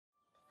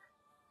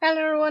Hello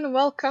everyone,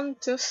 welcome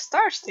to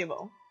Star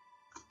Stable.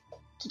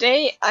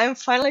 Today I'm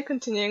finally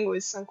continuing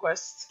with some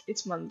quests.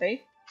 It's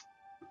Monday.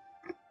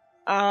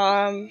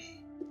 Um,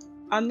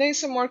 I'm doing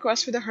some more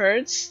quests with the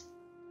herds.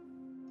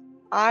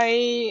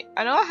 I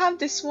know I have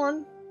this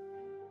one,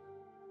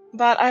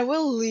 but I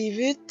will leave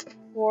it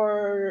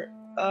for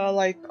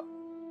like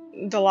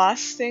the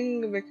last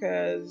thing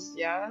because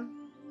yeah.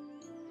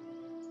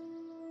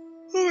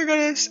 Oh my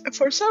goodness!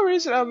 For some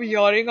reason I'm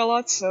yawning a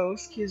lot, so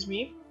excuse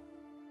me.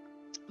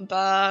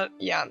 But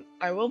yeah,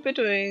 I will be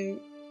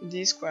doing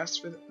these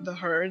quests with the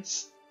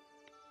herds.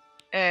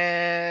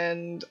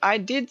 And I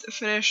did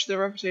finish the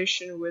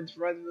reputation with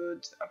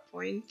Redwood a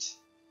point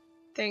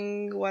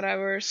thing,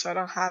 whatever, so I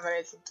don't have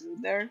anything to do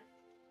there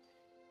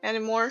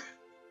anymore.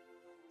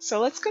 So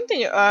let's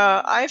continue.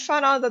 I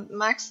found out that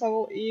max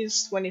level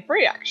is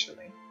 23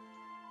 actually.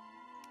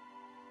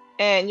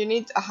 And you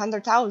need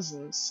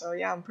 100,000, so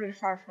yeah, I'm pretty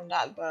far from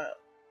that, but...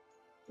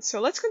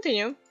 So let's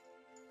continue.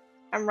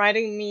 I'm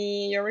writing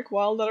me Yorick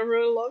Wild that I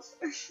really love.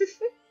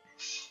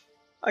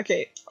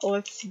 Okay,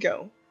 let's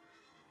go.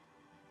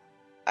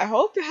 I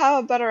hope you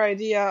have a better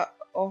idea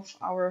of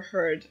our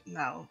herd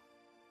now.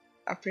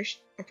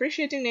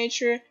 Appreciating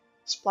nature,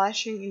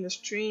 splashing in the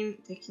stream,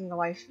 taking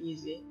life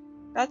easy.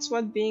 That's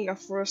what being a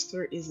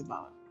forester is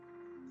about.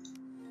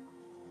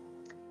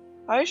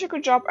 I wish I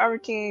could drop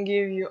everything and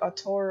give you a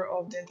tour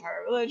of the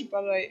entire village,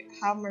 but I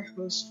have my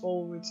hands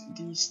full with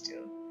these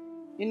two.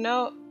 You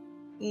know,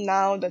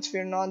 now that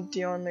we're not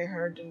the only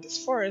herd in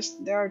this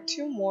forest, there are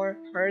two more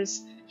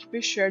herds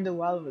we share the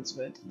wildwoods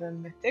with, the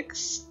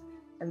mythics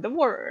and the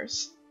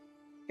warriors.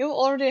 You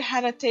already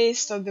had a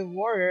taste of the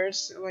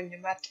warriors when you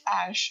met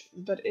Ash,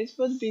 but it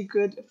would be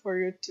good for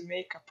you to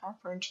make a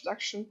proper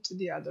introduction to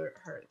the other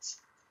herds.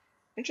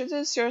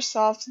 Introduce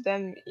yourself to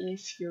them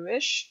if you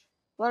wish.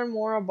 Learn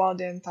more about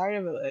the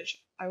entire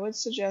village. I would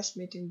suggest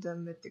meeting the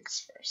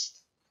Mythics first.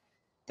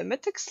 The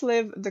Mythics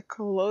live the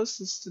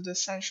closest to the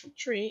central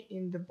tree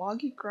in the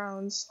boggy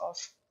grounds of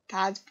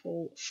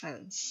Tadpole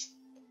Fence.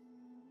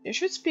 You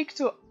should speak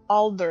to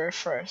Alder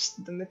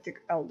first, the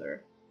Mythic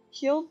Elder.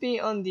 He'll be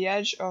on the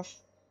edge of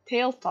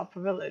Tailtop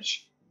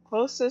Village,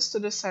 closest to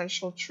the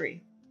central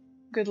tree.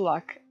 Good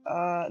luck.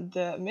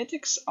 The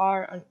Mythics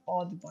are an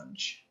odd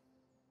bunch.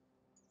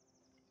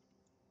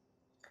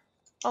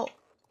 Oh,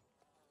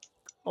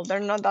 well, they're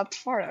not that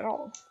far at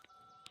all.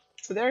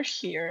 So they're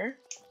here,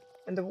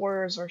 and the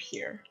warriors are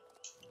here.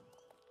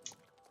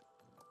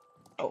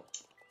 Oh,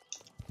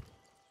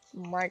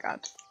 my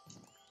god.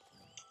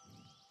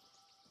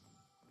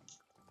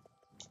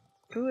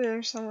 Ooh,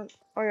 there's someone.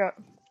 Oh, yeah.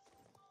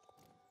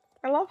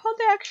 I love how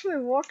they actually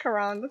walk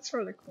around. That's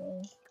really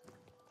cool.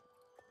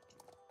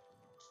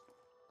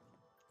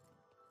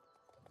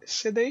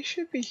 So they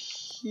should be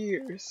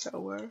here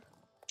somewhere.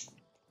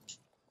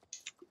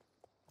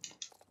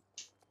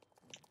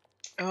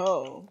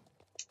 Oh.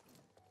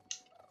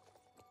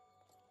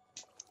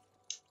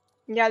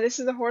 Yeah, this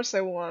is the horse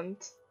I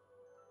want.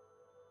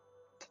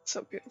 That's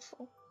so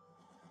beautiful.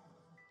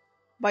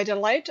 By the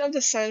light of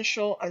the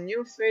sensual, a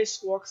new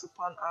face walks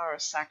upon our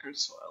sacred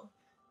soil.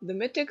 The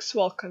mythics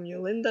welcome you,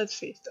 Linda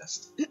Faith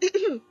Dust.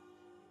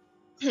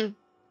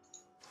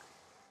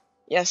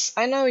 Yes,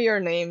 I know your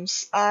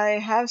names. I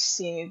have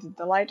seen it.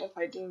 The light of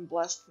Ideen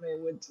blessed me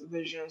with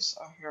visions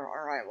of your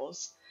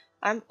arrivals.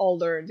 I'm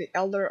Alder, the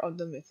elder of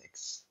the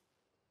mythics.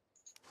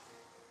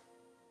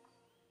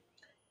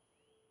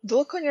 The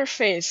look on your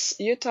face,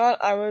 you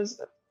thought I was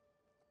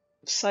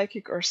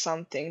psychic or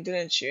something,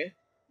 didn't you?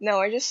 No,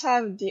 I just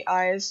have the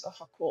eyes of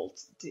a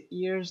colt, the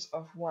ears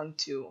of one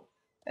too,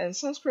 and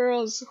some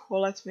squirrels who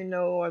let me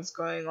know what's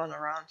going on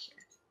around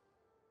here.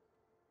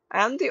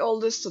 I am the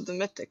oldest of the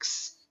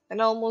mythics,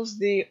 and almost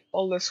the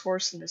oldest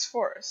horse in this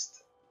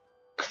forest.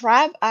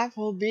 Crab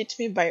Apple beat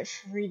me by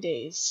 3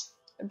 days,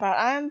 but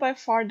I am by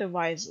far the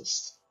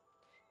wisest.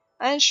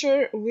 I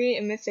ensure we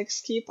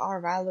mythics keep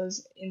our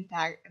values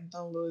intact and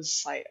don't lose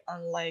sight,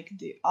 unlike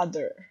the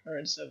other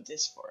herds of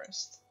this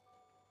forest.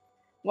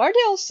 Why are they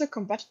all so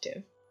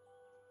competitive?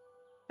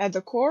 At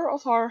the core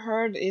of our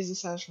herd is the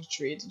Central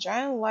Tree, the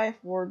giant life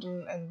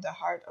warden and the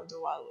heart of the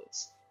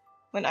Wildwoods.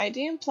 When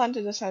Ideen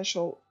planted the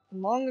Central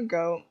long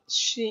ago,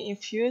 she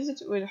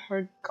infused it with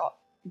her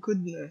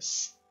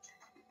goodness.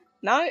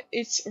 Now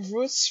its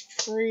roots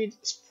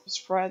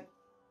spread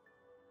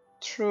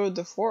through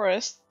the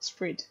forest,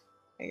 spread,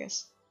 I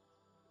guess,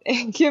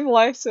 and give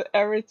life to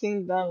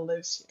everything that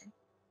lives here.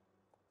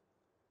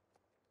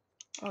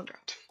 Oh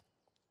god.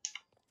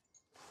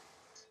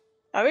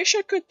 I wish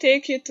I could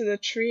take you to the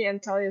tree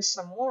and tell you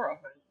some more of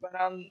it, but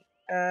I'm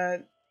uh,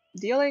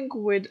 dealing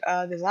with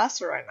a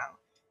disaster right now.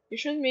 You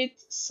should meet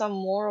some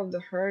more of the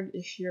herd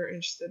if you're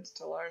interested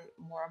to learn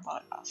more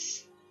about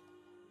us.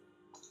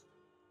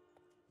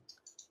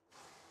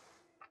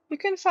 You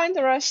can find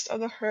the rest of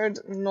the herd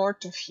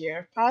north of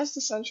here, past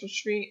the central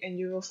tree, and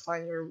you will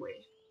find your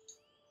way.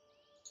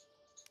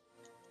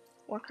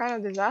 What kind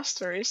of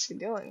disaster is he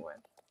dealing with?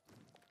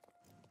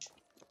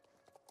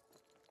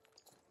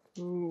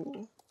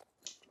 Ooh.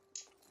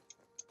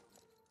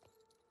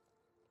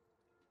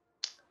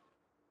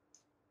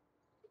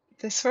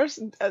 This horse,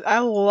 I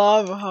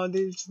love how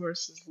these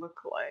horses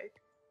look like.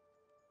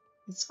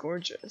 It's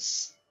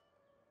gorgeous.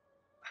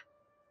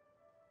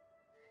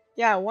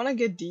 Yeah, I want to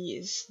get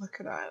these. Look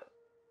at that.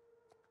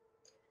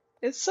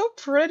 It's so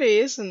pretty,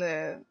 isn't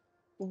it?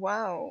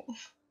 Wow.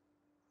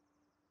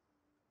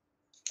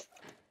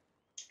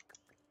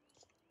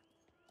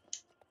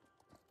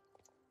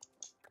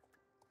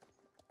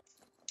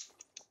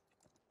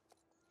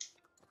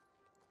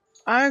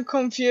 I'm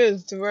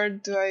confused. Where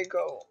do I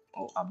go?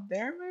 Oh, up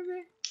there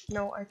maybe?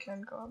 No, I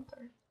can't go up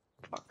there.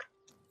 Fuck.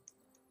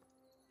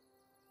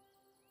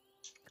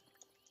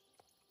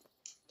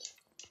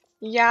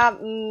 Yeah,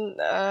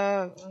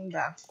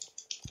 that.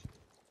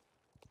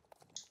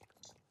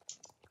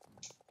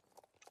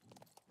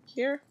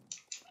 Here?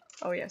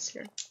 Oh, yes,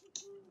 here.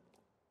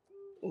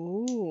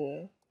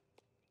 Ooh.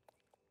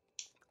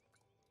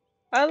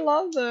 I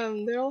love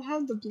them. They all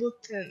have the blue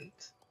tint.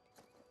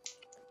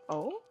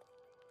 Oh?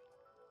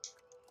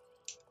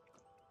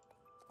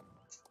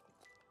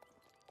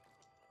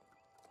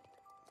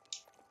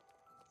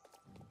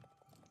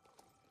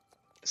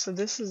 So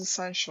this is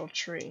essential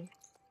tree.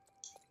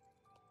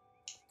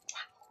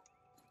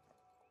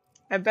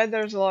 I bet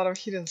there's a lot of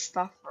hidden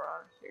stuff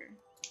around here.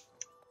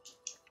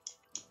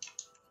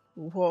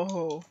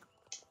 Whoa.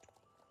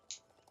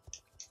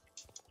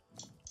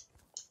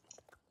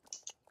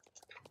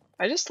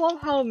 I just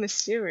love how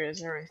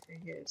mysterious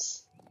everything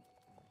is.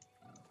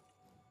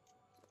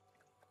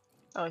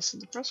 Oh, so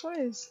the first one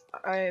is,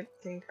 I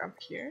think, up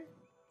here.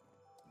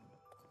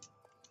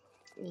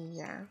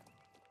 Yeah.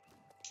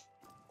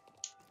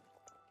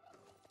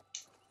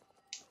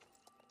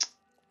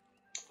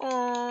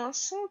 Oh,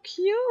 so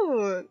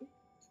cute.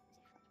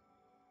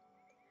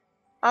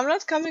 I'm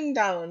not coming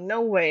down. No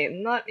way.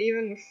 Not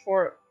even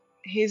for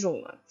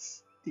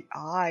hazelnuts. The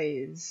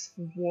eyes.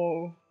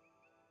 Whoa.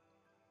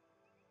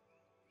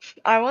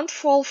 I won't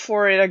fall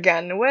for it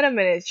again. Wait a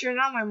minute. You're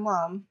not my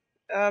mom.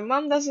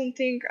 Mom doesn't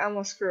think I'm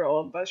a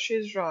squirrel, but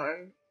she's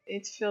wrong.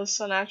 It feels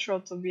so natural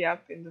to be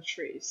up in the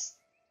trees.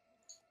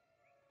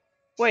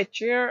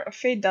 Wait, you're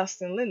Faye,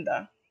 Dustin,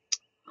 Linda.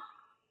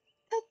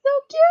 That's so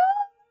cute!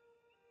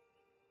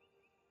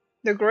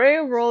 The gray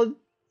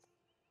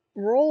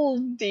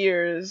rolled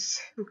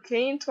deers who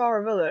came to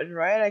our village,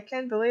 right? I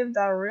can't believe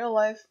that real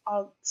life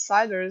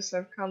outsiders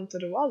have come to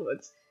the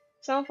Wildwoods.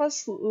 Some of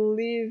us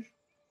leave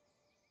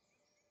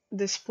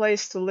this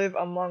place to live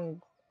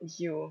among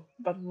you,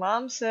 but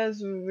Mom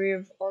says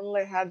we've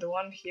only had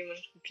one human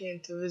who came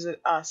to visit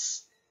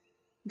us.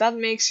 That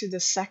makes you the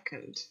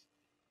second.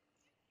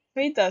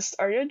 Hey Dust,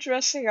 are you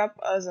dressing up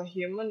as a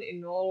human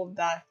in all of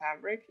that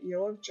fabric?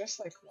 You look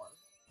just like one.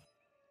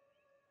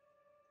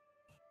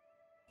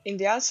 In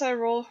the outside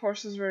world,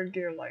 horses wear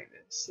gear like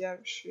this. Yeah,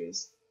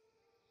 she's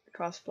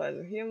cosplay as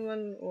a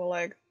human. Well,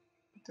 like,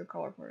 to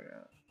color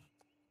coordinate.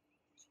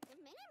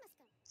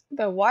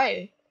 But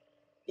why?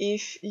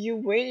 If you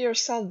weigh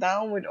yourself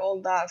down with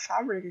all that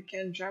fabric, you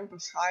can't jump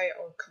as high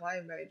or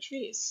climb any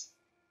trees.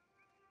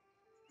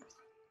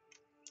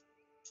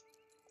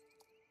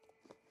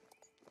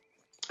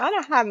 I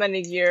don't have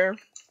any gear.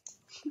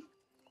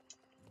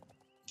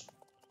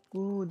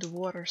 Ooh, the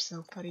water's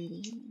so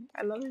pretty.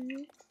 I love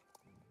it.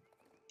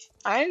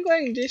 I'm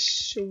going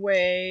this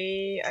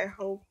way. I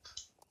hope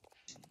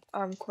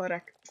I'm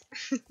correct.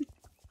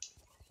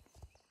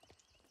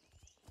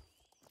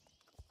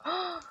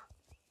 Oh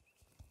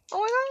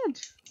my god!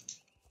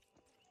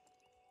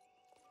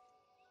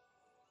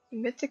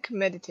 Mythic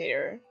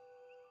Meditator.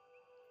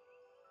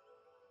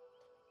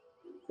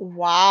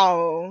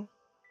 Wow.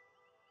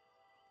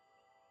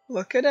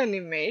 Look at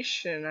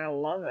animation. I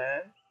love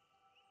it.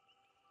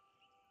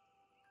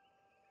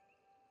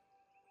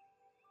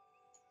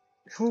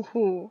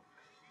 Hoo.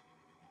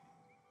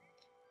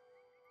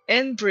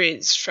 And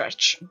breathe,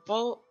 stretch,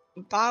 bow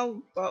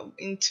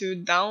into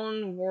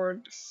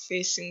downward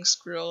facing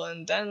squirrel,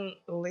 and then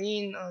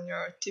lean on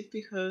your tippy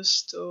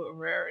hooves to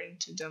rear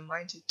into the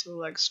mighty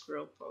two-legged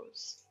squirrel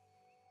pose.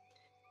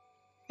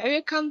 Have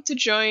you come to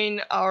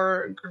join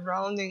our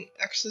grounding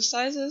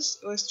exercises?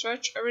 We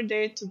stretch every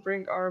day to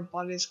bring our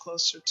bodies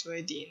closer to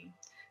Aideen.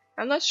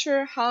 I'm not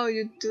sure how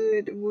you do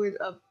it with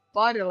a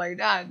body like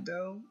that,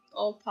 though.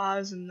 All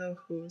paws and no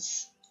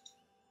hooves.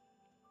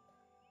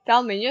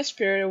 Tell me, your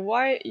spirit,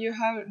 why you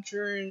have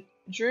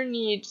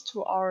journeyed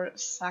to our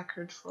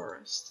sacred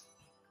forest.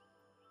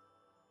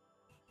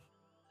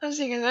 I was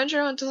thinking, don't you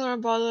want to learn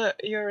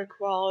about your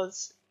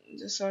requests?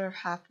 Just sort of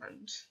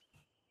happened.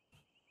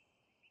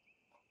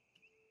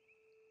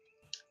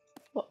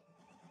 Well,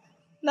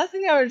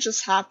 nothing ever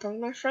just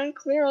happened. My friend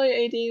clearly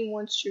Aideen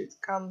wants you to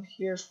come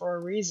here for a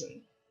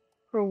reason.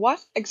 For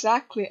what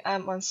exactly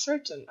I'm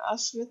uncertain.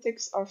 Us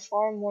mythics are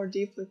far more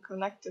deeply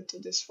connected to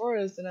this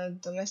forest than a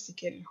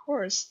domesticated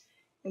horse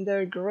and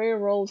their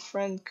grey-rolled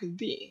friend could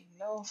be.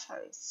 No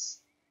offense.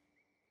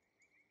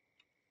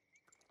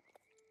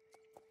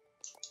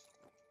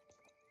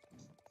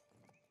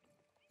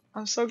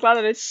 I'm so glad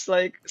that it's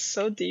like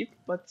so deep,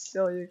 but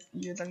still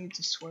you don't need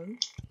to swim.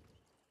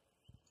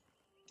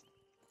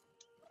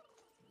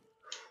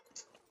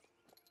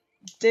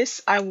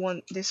 This I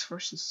want. This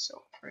horse is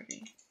so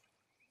pretty,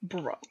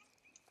 bro.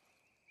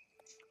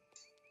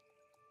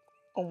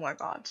 Oh my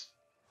god.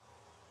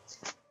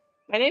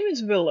 My name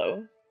is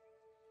Willow,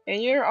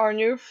 and you're our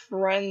new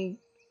friend.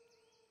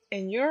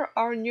 And you're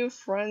our new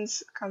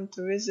friends come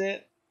to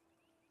visit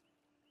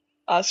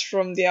us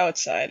from the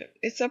outside.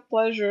 It's a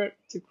pleasure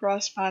to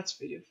cross paths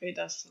with you, Faye,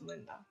 Dustin,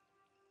 Linda.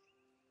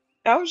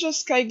 I was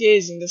just sky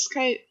gazing. The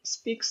sky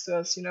speaks to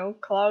us, you know,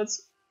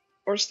 clouds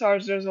or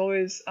stars. There's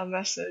always a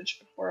message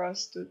for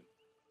us to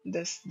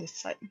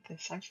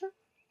decipher.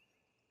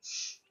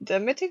 The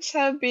mythics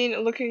have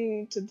been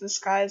looking to the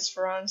skies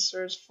for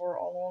answers for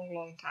a long,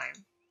 long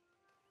time.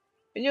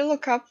 When you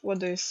look up, what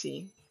do you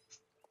see?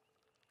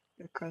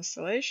 The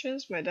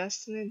constellations, my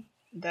destiny,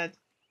 dead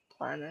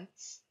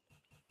planets.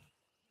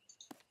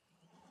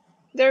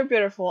 They're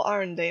beautiful,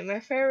 aren't they?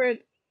 My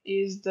favorite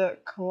is the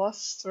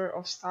cluster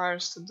of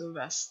stars to the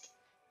west.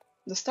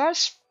 The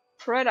stars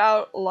spread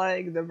out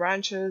like the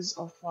branches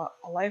of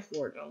a life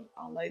warden,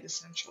 like the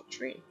central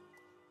tree.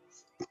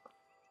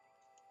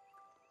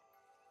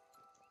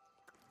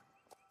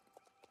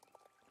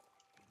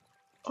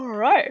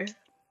 Alright.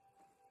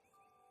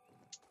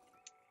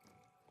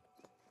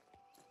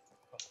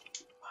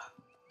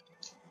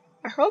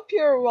 I hope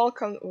you're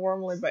welcomed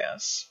warmly by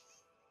us.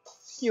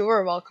 You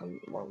were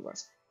welcomed warmly by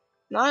us.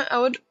 Now, I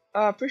would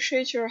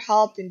appreciate your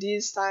help in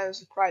these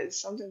times of crisis.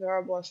 Something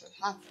terrible has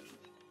happened.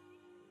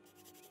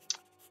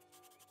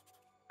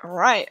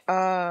 Alright,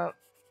 am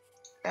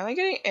I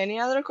getting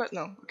any other questions?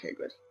 No, okay,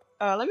 good.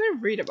 Let me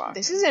read about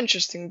this. Is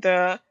interesting.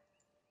 The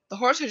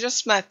horse I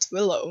just met,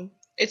 Willow.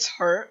 It's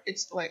her.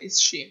 It's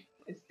she.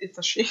 It's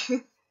a she.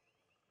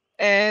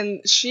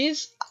 And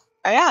she's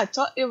yeah. I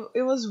thought it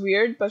was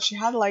weird, but she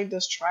had like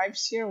the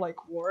stripes here,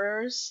 like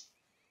warriors.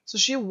 So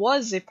she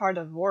was a part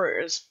of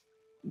warriors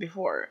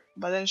before,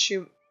 but then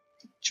she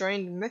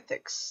joined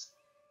Mythics,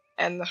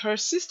 and her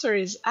sister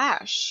is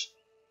Ash.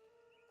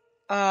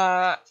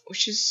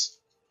 Which is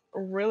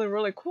really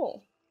really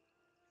cool.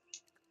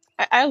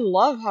 I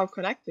love how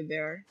connected they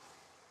are.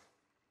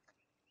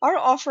 Our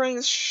offering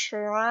is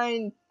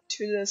shrine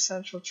to the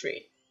central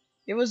tree.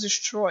 It was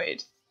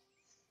destroyed.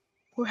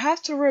 We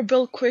have to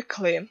rebuild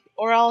quickly,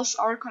 or else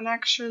our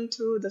connection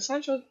to the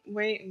central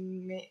may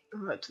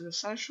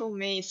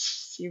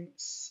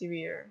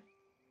severe.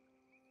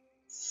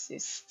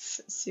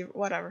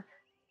 Whatever.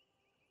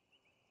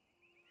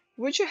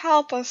 Would you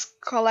help us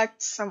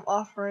collect some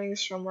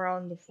offerings from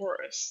around the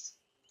forest?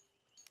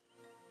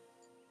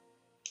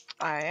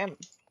 I am.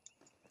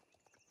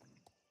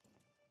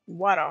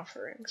 What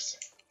offerings?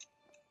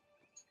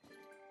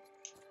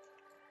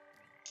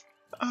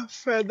 A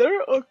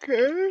feather,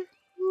 okay.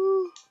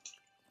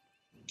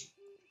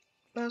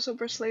 I'm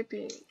super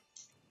sleepy.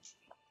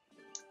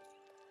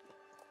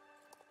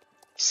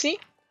 See?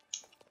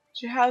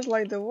 She has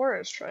like the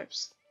warrior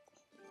stripes.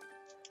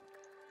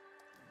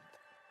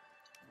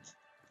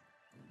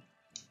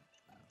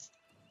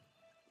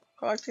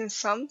 Collecting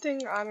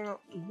something? I don't know.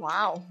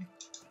 Wow.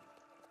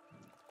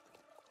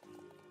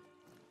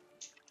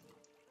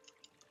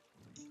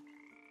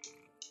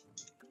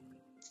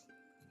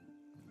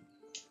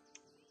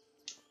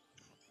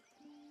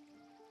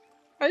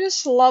 I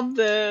just love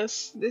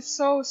this. It's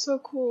so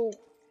cool.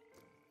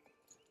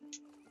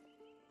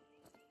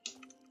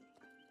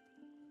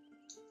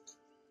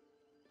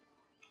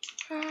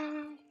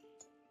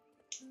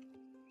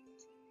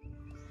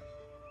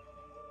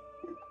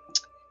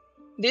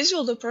 This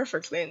will do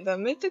perfectly. The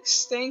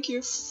mythics thank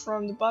you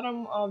from the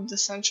bottom of the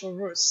central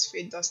roots,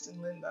 Fate, Dust,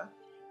 and Linda.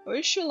 I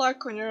wish you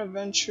luck on your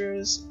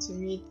adventures to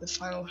meet the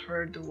final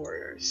herd, the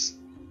warriors.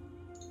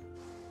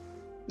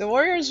 The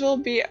warriors will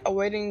be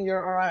awaiting your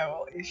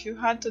arrival. If you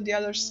head to the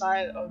other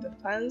side of the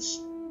fence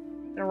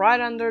and right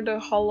under the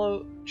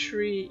hollow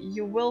tree,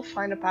 you will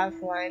find a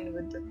path lined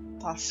with the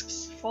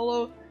tusks.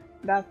 Follow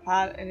that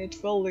path and it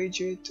will lead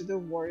you to the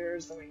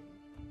warriors' domain.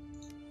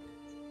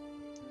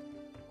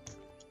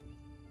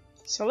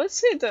 So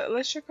let's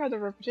check out the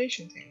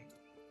reputation thing.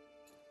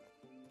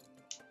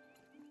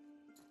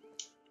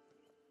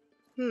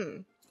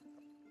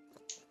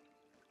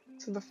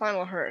 So the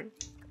final herd.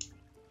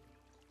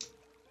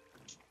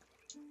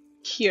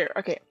 Here,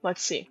 okay,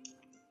 let's see.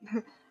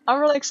 I'm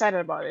really excited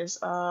about this.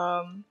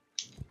 I'm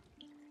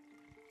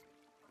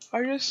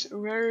just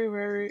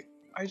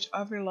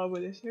I'm in love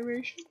with this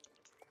animation.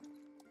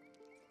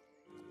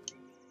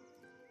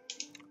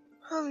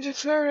 I'm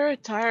just very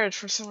tired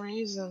for some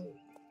reason.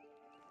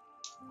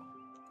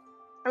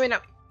 I mean,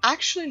 I'm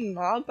actually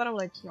not, but I'm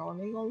like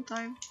yawning all the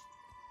time.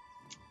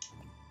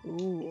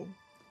 Ooh.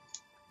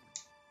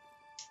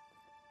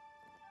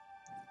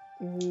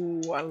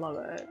 Ooh, I love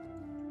it.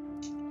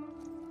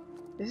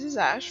 This is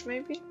Ash,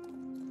 maybe?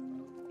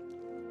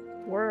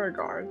 Warrior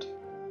Guard.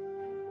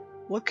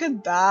 Look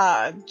at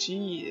that,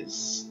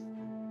 jeez.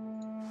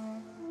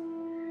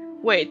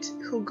 Wait,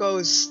 who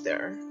goes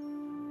there?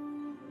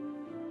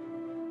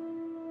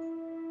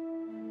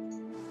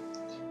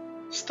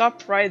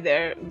 Stop right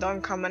there,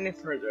 don't come any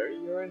further,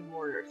 you're in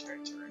warrior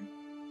territory.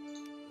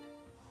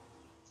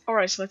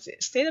 Alright, so let's see.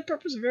 State the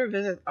purpose of your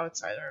visit,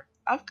 outsider.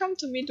 I've come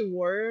to meet the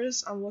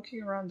warriors. I'm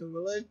walking around the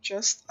village,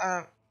 just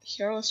a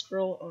hairless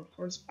girl on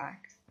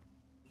horseback.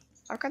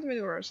 I've come to meet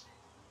the warriors.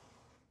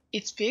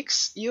 It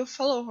speaks. You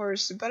fellow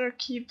horse, you better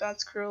keep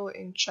that squirrel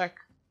in check.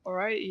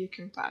 Alright, you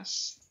can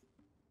pass.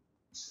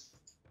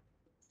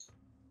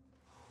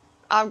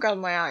 I've got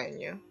my eye on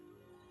you.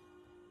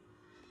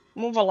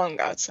 Move along,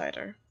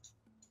 outsider.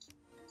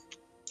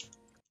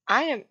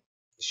 I am...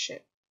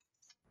 Shit.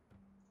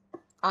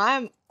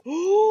 I'm...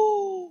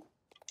 Ooh!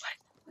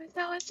 What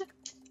that was?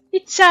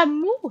 It's a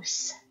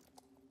moose!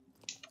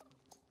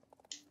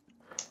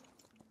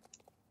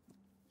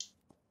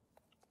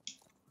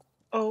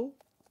 Oh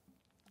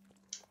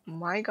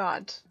my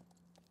god.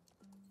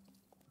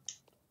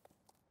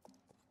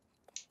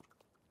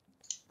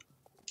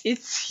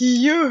 It's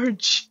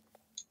huge!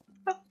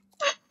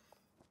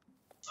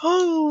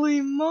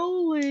 Holy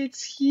moly,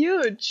 it's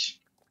huge!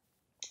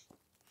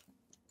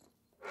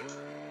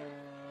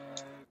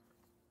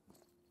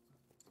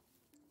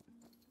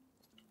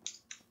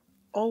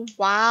 Oh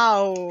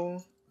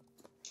wow!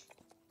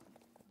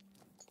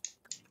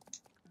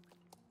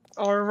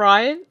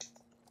 Alright.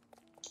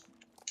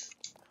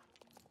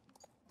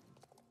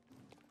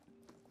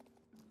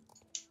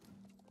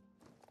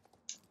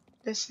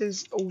 This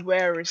is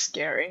very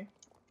scary,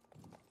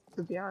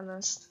 to be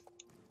honest.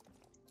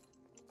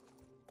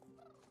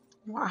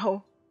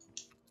 Wow.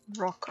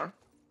 Rocker.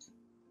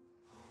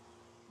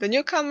 The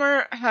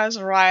newcomer has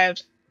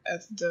arrived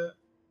at the...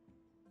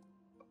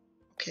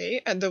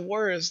 Okay, at the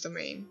warrior's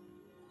domain.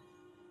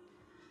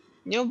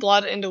 New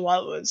blood in the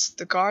wildwoods.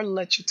 The guard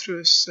let you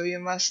through, so you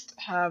must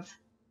have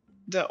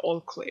the all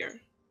clear.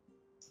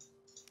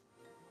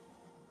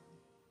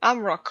 I'm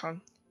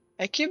Rockon.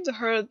 I keep the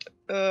herd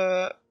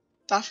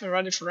tough and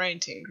ready for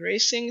anything.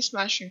 Racing,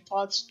 smashing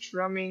pots,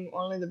 drumming,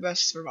 only the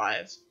best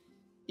survive.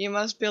 You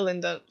must be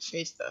Linda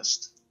Fate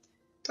Dust.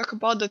 Talk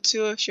about the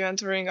two of you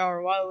entering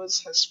our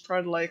wildwoods has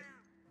spread like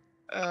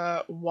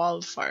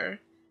wildfire.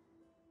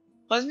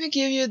 Let me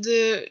give you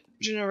the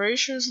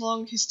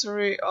generations-long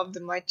history of the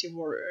mighty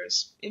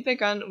warriors. It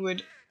began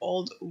with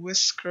old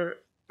Whisker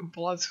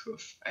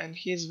Bloodhoof and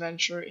his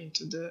venture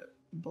into the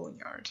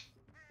boneyard.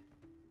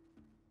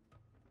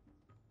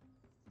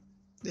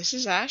 This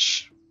is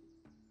Ash.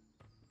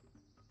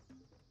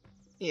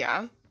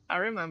 Yeah, I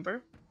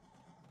remember.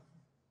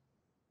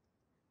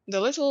 The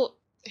little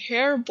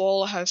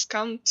hairball has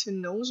come to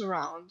nose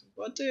around.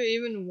 What do you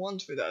even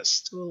want with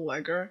us,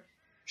 two-legger?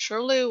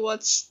 Surely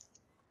what's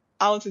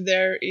out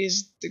there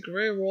is the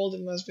grey world.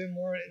 It must be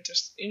more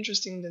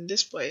interesting than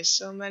this place.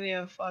 So many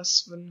of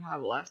us wouldn't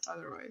have left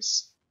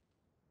otherwise.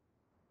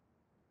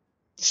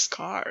 The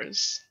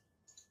scars.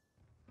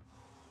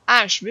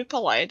 Ash, be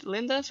polite.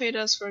 Linda and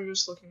Fedas were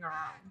just looking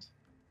around.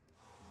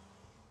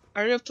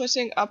 Are you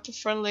putting up a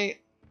friendly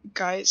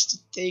guys to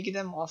take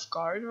them off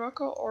guard,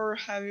 Rocco, or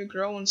have you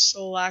grown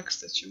so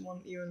lax that you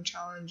won't even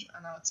challenge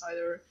an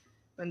outsider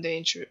when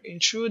they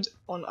intrude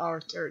on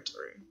our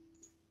territory?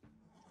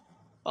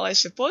 Well, I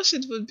suppose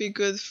it would be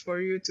good for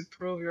you to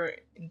prove your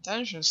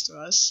intentions to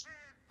us.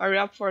 Are you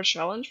up for a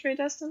challenge,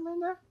 Fedas and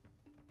Linda?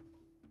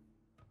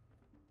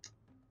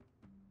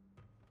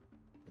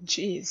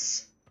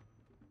 Jeez.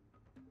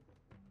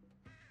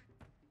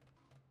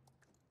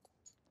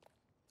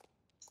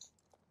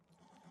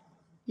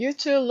 You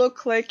two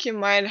look like you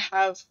might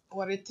have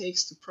what it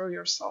takes to prove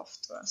yourself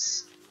to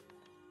us.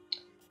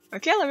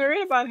 Okay, let me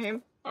read about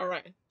him.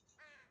 Alright.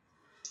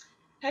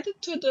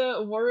 Headed to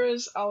the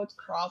warrior's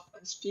outcrop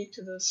and speak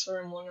to the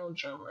ceremonial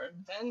drummer.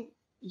 Then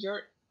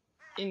your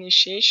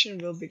initiation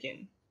will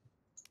begin.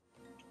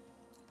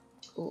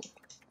 Ooh.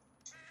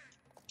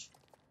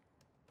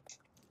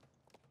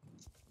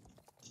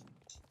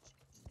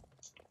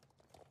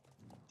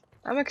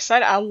 I'm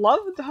excited. I love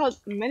how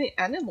many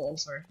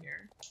animals are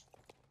here.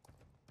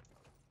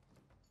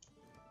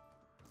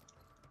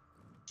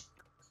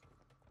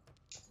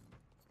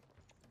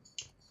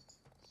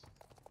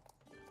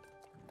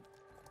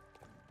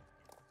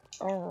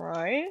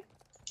 Alright.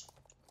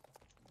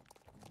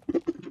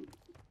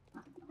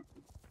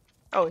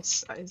 Oh,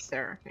 it's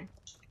there, okay.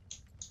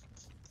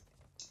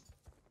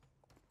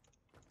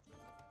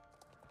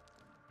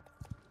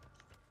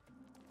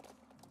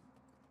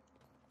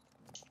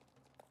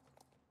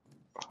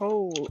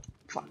 Oh,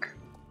 fuck.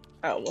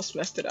 I almost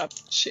messed it up.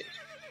 Shit.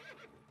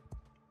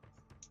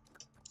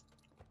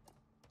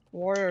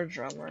 Warrior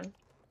drummer.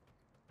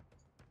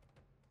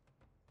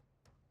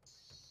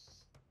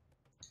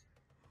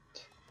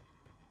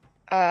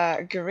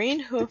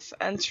 Greenhoof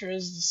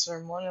enters the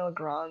ceremonial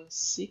grounds,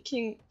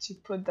 seeking to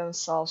put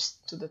themselves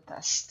to the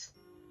test.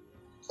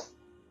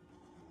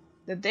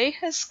 The day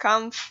has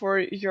come for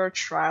your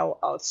trial,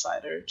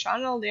 outsider.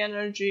 Channel the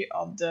energy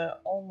of the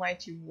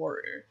almighty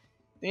warrior.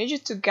 We need you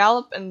to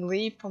gallop and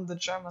leap on the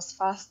drum as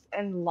fast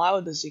and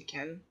loud as you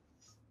can.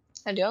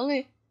 And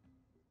only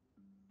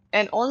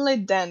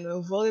then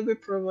will you be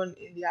proven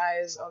in the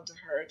eyes of the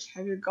herd.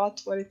 Have you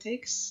got what it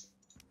takes?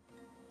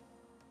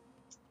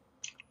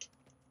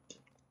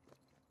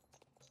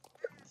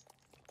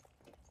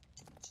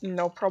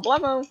 No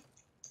problemo.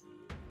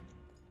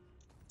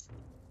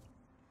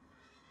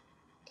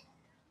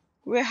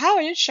 We have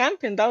a new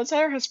champion. The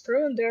outsider has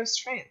proven their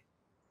strength.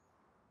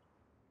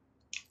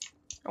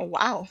 Oh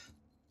wow.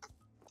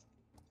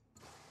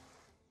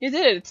 You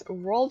did it.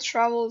 Word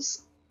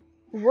travels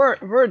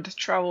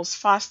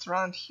fast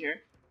around here.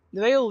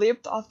 The way you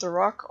leaped off the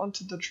rock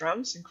onto the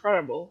drums,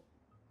 incredible.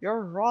 Your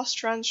raw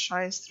strength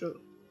shines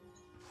through.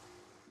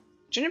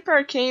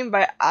 Juniper came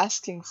by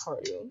asking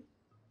for you.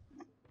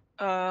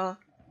 Uh,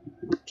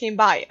 came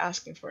by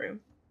asking for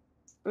you.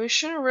 We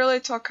shouldn't really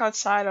talk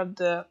outside of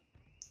the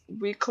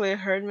weekly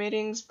herd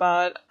meetings,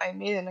 but I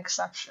made an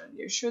exception.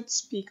 You should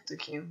speak to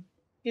him.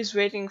 He's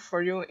waiting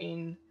for you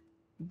in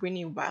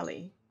Winnie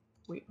Valley.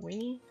 Wait,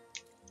 Winnie?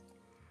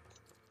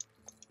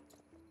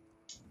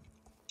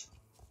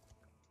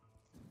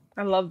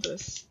 I love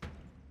this.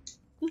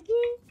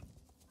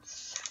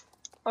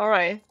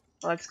 Alright,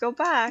 let's go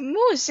back.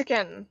 Moose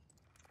again!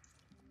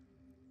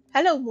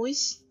 Hello,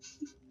 Moose.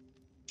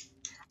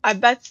 I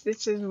bet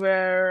this is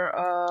where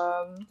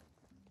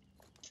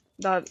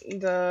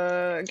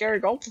the Gary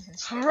Goldman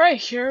is. Alright,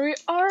 here we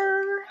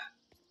are.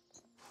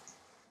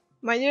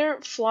 My dear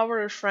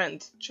flowery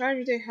friend,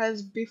 tragedy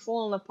has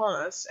befallen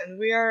upon us, and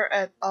we are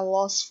at a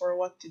loss for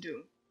what to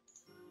do.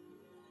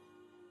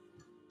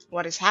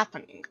 What is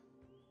happening?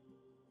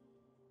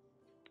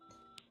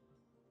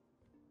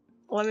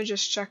 Let me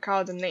just check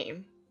out the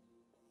name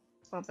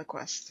of the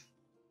quest.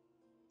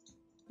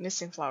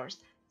 Missing flowers.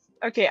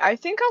 Okay, I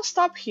think I'll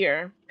stop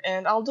here,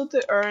 and I'll do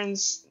the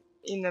urns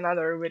in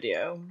another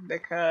video,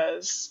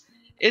 because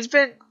it's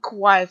been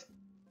quite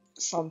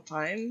some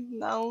time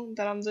now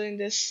that I'm doing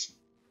this.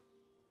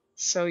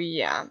 So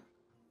yeah,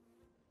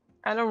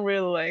 I don't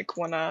really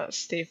wanna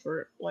stay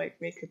for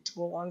make it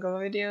too long of a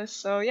video.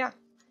 So yeah,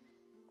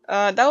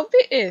 that would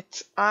be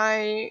it.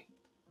 I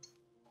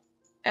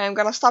am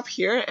gonna stop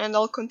here and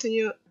I'll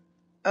continue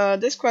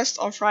this quest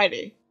on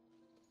Friday,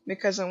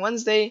 because on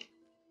Wednesday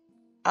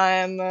I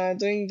am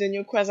doing the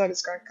new quest that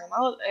is gonna come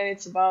out, and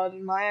it's about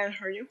Maya and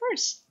her new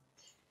horse.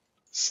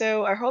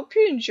 So I hope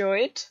you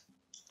enjoyed.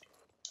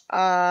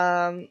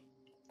 And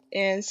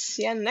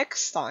see you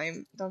next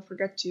time. Don't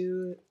forget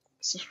to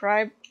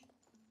subscribe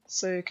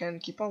so you can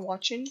keep on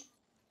watching.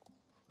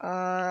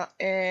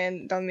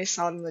 And don't miss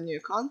out on the new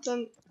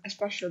content,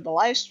 especially the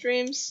live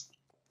streams.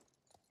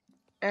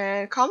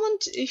 And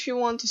comment if you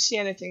want to see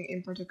anything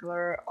in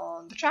particular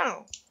on the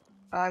channel.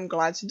 I'm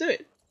glad to do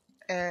it.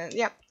 And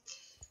yeah,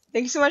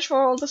 thank you so much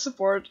for all the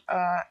support.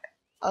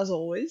 As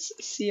always,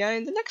 see ya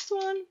in the next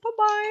one. Bye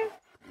bye.